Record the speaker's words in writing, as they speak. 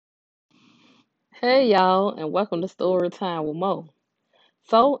Hey y'all, and welcome to Story Time with Mo.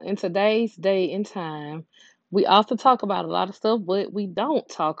 So, in today's day and time, we often talk about a lot of stuff, but we don't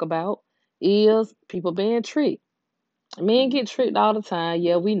talk about is people being tricked. Men get tricked all the time.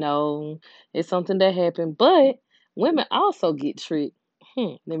 Yeah, we know it's something that happened, but women also get tricked.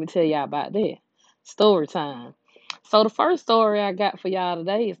 Let me tell y'all about that. Story time. So, the first story I got for y'all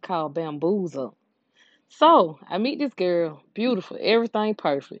today is called Bamboozle. So I meet this girl, beautiful, everything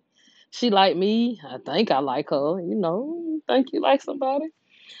perfect. She like me. I think I like her. Think you like somebody?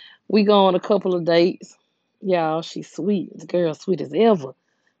 We go on a couple of dates. Y'all, she's sweet. This girl sweet as ever.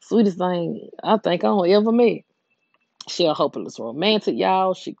 Sweetest thing I think I don't ever met. She a hopeless romantic,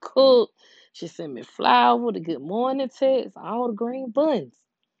 y'all. She cook. She send me flower, the good morning text, all the green buttons.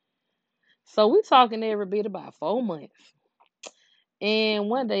 So we talking every bit about 4 months. And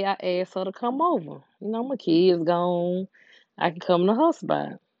one day I asked her to come over. My kids gone. I can come to her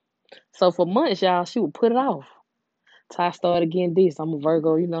spot. So for months, y'all, she would put it off. Till I started getting this. I'm a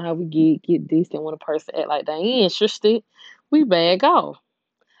Virgo. You know how we get this. And when a person act like they ain't interested, we back off.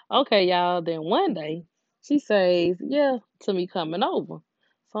 Okay, y'all. Then one day, she says, yeah, to me coming over.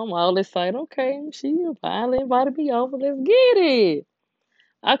 So I'm all excited. Okay, she finally invited me over. Let's get it.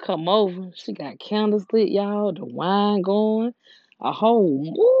 I come over. She got candles lit, y'all. The wine going. A whole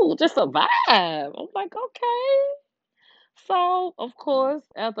mood, just a vibe. I'm like, okay. So, of course,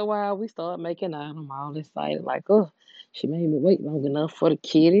 after a while, we started making out. I'm all excited, like, oh, she made me wait long enough for the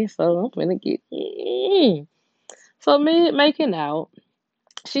kitty, so I'm finna get. So, me making out,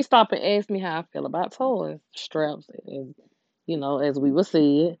 she stopped and asked me how I feel about toys, straps, as we would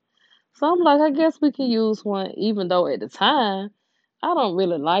see it. So, I'm like, I guess we can use one, even though at the time, I don't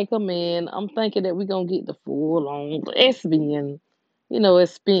really like them, and I'm thinking that we're gonna get the full on lesbian,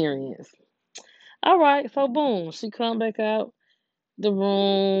 experience. All right, so boom, she come back out the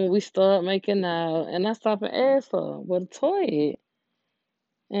room. We start making out, and I stop and ask her what a toy at,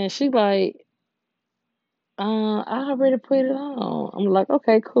 and she like, I already put it on. I'm like,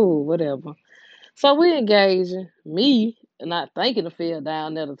 okay, cool, whatever. So we engaging. Me not thinking to feel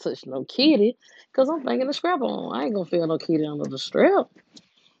down there to touch no kitty, cause I'm thinking the strap on. I ain't gonna feel no kitty under the strap.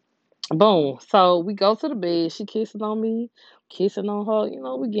 Boom. So we go to the bed. She kissing on me, kissing on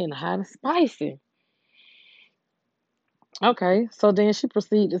her. We getting hot and spicy. Okay. So then she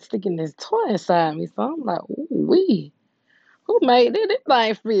proceeded sticking this toy inside me. So I'm like, ooh wee. Who made it? This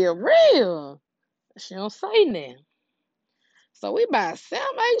thing feel real. She don't say nothing. So we about 7,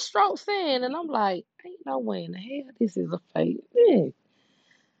 8 strokes in, and I'm like, ain't no way in the hell this is a fake. Yeah.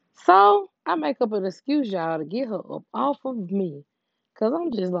 So I make up an excuse, y'all, to get her up off of me. Cause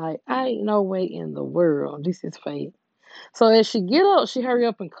I'm just like, I ain't no way in the world this is fake. So as she get up, she hurry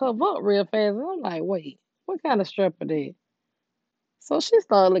up and cover up real fast. And I'm like, wait, what kind of strap are that? So she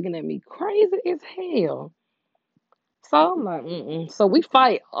started looking at me crazy as hell. So I'm like, mm-mm. So we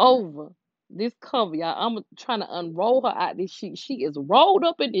fight over this cover, y'all. I'm trying to unroll her out this sheet. She is rolled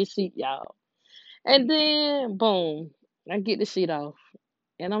up in this sheet, y'all. And then, boom, I get the sheet off.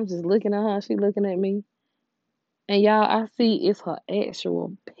 And I'm just looking at her. She looking at me. And y'all, I see it's her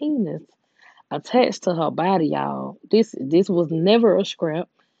actual penis attached to her body, y'all. This was never a scrap.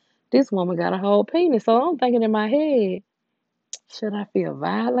 This woman got a whole penis. So I'm thinking in my head, should I feel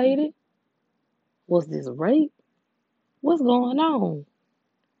violated? Was this rape? What's going on?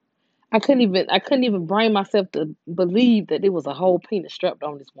 I couldn't even bring myself to believe that there was a whole penis strapped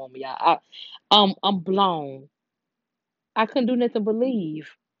on this woman, y'all. I'm blown. I couldn't do nothing but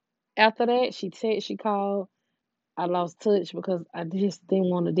believe. After that, she called. I lost touch because I just didn't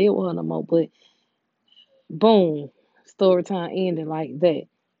want to deal with her no more. But boom, story time ended like that.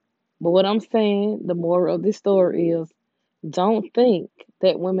 But what I'm saying, the moral of this story is don't think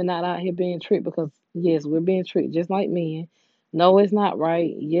that women not out here being tricked because yes, we're being tricked just like men. No, it's not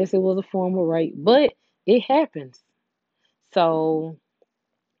right. Yes, it was a form of rape, but it happens. So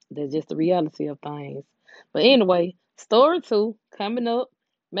that's just the reality of things. But anyway, story 2 coming up.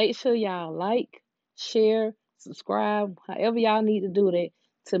 Make sure y'all like, share, subscribe, however y'all need to do that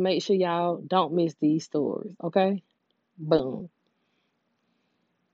to make sure y'all don't miss these stories. Okay? Boom.